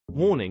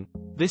Warning: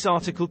 this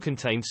article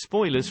contains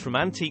spoilers from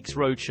Antiques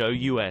Roadshow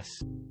US.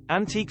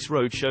 Antiques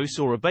Roadshow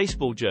saw a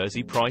baseball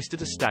jersey priced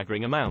at a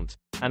staggering amount,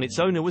 and its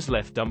owner was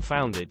left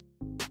dumbfounded.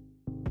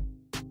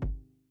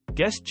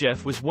 Guest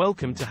Jeff was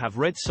welcomed to have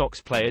Red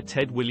Sox player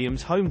Ted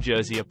Williams' home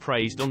jersey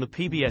appraised on the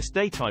PBS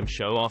daytime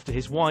show after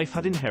his wife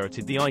had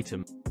inherited the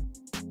item.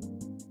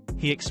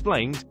 He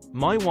explained,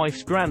 "My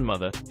wife's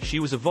grandmother, she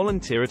was a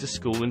volunteer at a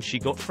school and she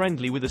got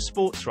friendly with a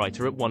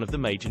sportswriter at one of the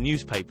major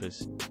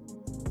newspapers.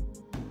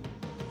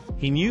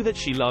 He knew that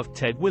she loved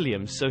Ted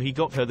Williams, so he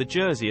got her the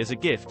jersey as a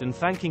gift and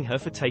thanking her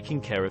for taking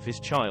care of his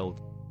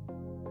child.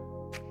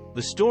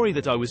 The story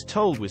that I was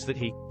told was that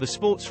he, the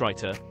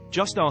sportswriter,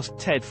 just asked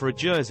Ted for a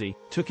jersey,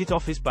 took it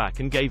off his back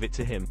and gave it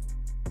to him."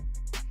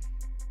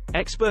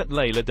 Expert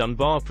Layla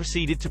Dunbar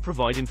proceeded to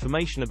provide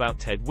information about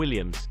Ted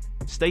Williams,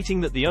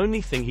 stating that the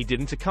only thing he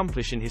didn't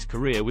accomplish in his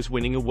career was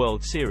winning a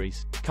World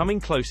Series,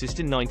 coming closest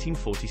in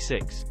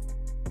 1946.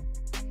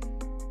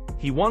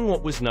 He won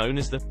what was known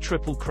as the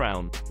Triple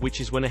Crown, which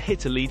is when a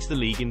hitter leads the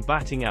league in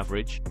batting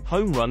average,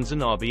 home runs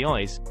and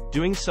RBIs,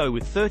 doing so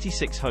with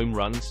 36 home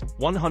runs,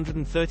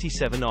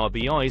 137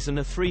 RBIs and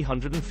a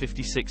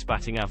 356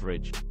 batting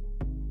average.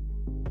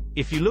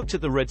 If you looked at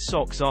the Red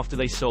Sox after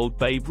they sold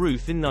Babe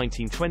Ruth in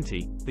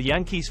 1920, the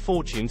Yankees'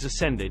 fortunes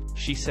ascended,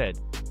 she said.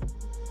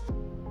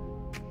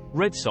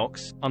 Red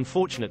Sox,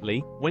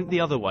 unfortunately, went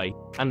the other way,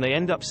 and they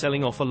end up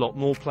selling off a lot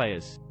more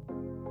players.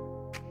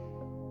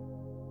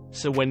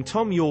 So when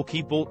Tom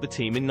Yawkey bought the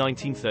team in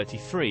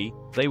 1933,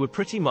 they were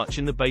pretty much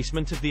in the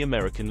basement of the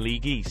American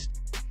League East.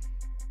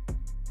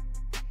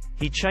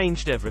 He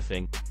changed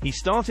everything. He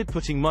started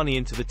putting money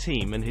into the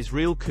team, and his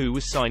real coup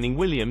was signing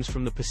Williams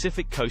from the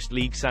Pacific Coast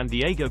League San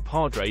Diego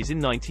Padres in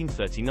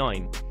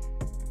 1939.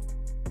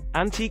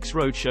 Antiques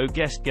Roadshow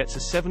guest gets a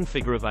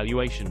 7-figure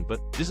evaluation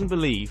but doesn't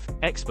believe.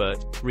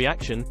 Expert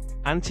reaction: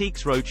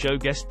 Antiques Roadshow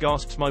guest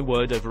gasps, "My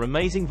word," over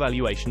amazing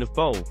valuation of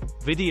bowl.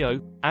 Video: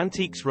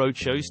 Antiques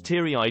Roadshow's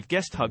teary-eyed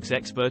guest hugs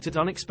expert at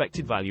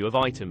unexpected value of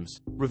items.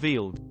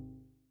 Revealed.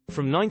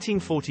 From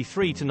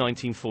 1943 to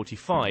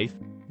 1945,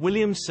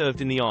 Williams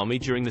served in the Army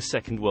during the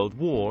Second World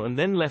War and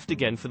then left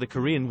again for the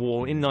Korean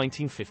War in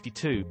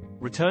 1952,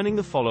 returning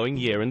the following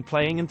year and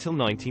playing until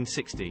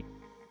 1960.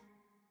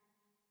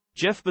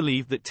 Jeff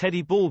believed that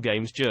Teddy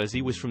Ballgame's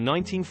jersey was from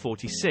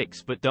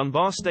 1946, but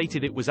Dunbar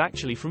stated it was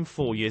actually from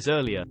 4 years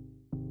earlier.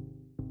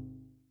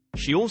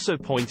 She also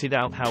pointed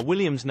out how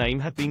Williams' name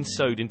had been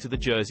sewed into the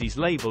jersey's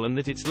label and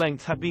that its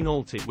length had been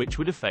altered, which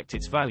would affect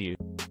its value.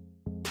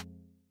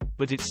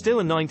 But it's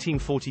still a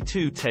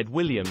 1942 Ted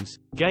Williams,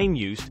 game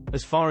used,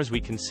 as far as we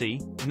can see,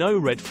 no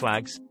red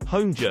flags,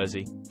 home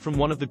jersey, from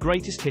one of the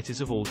greatest hitters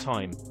of all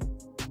time.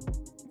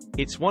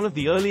 It's one of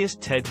the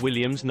earliest Ted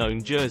Williams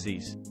known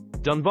jerseys.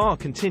 Dunbar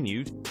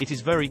continued, "It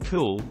is very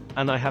cool,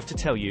 and I have to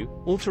tell you,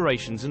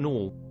 alterations and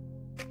all.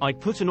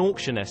 I'd put an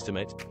auction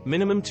estimate,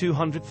 minimum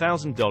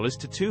 $200,000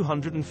 to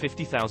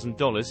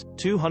 $250,000,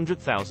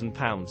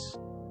 £200,000.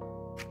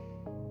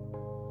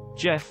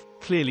 Jeff,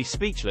 clearly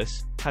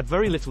speechless, had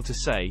very little to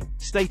say,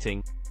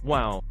 stating,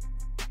 "Wow.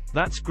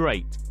 That's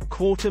great.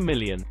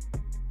 $250,000.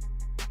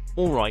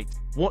 Alright,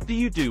 what do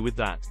you do with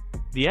that?"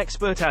 The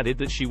expert added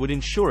that she would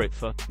insure it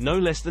for no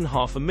less than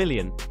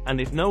 $500,000,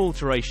 and if no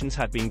alterations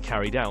had been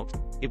carried out,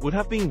 it would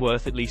have been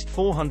worth at least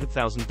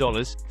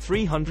 $400,000,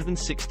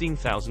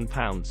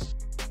 £316,000.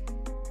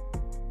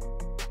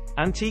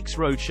 Antiques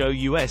Roadshow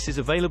US is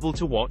available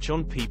to watch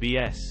on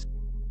PBS.